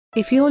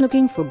If you're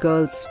looking for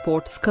girls'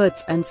 sports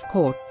skirts and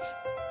skorts,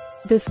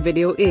 this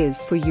video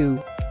is for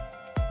you.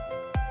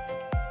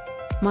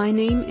 My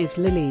name is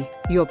Lily,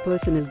 your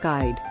personal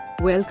guide.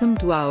 Welcome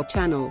to our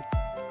channel.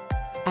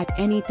 At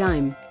any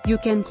time, you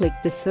can click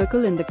the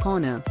circle in the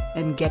corner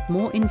and get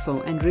more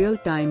info and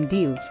real-time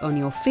deals on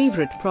your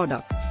favorite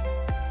products.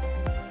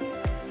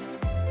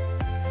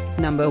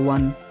 Number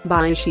 1.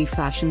 By Ishi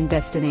Fashion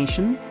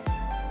Destination.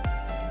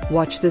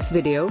 Watch this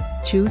video,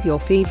 choose your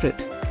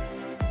favorite.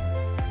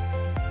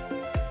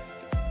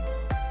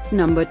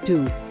 Number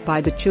 2.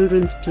 By The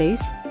Children's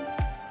Place.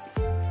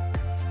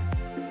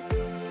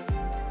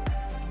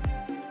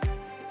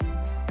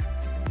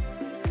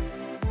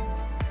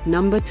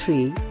 Number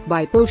 3.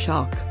 By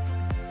Poshak.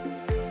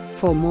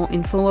 For more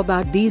info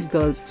about these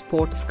girls'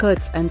 sports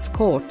skirts and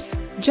skorts,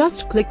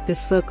 just click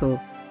this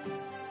circle.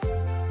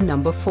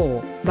 Number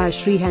 4. By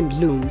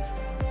SHREEHANDLOOMS.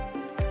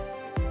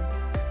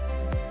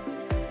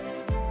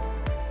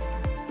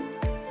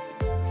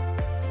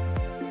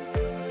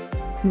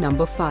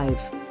 Number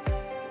 5.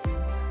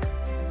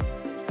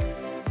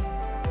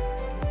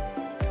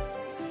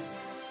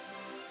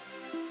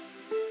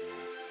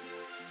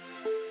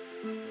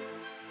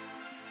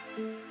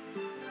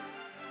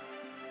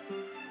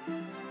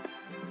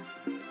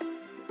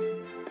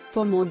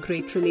 For more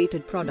great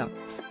related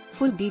products,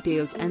 full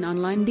details and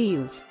online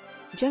deals,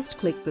 just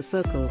click the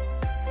circle.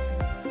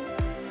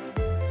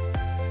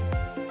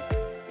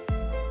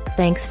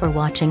 Thanks for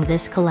watching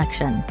this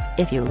collection.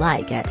 If you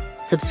like it,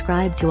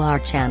 subscribe to our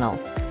channel.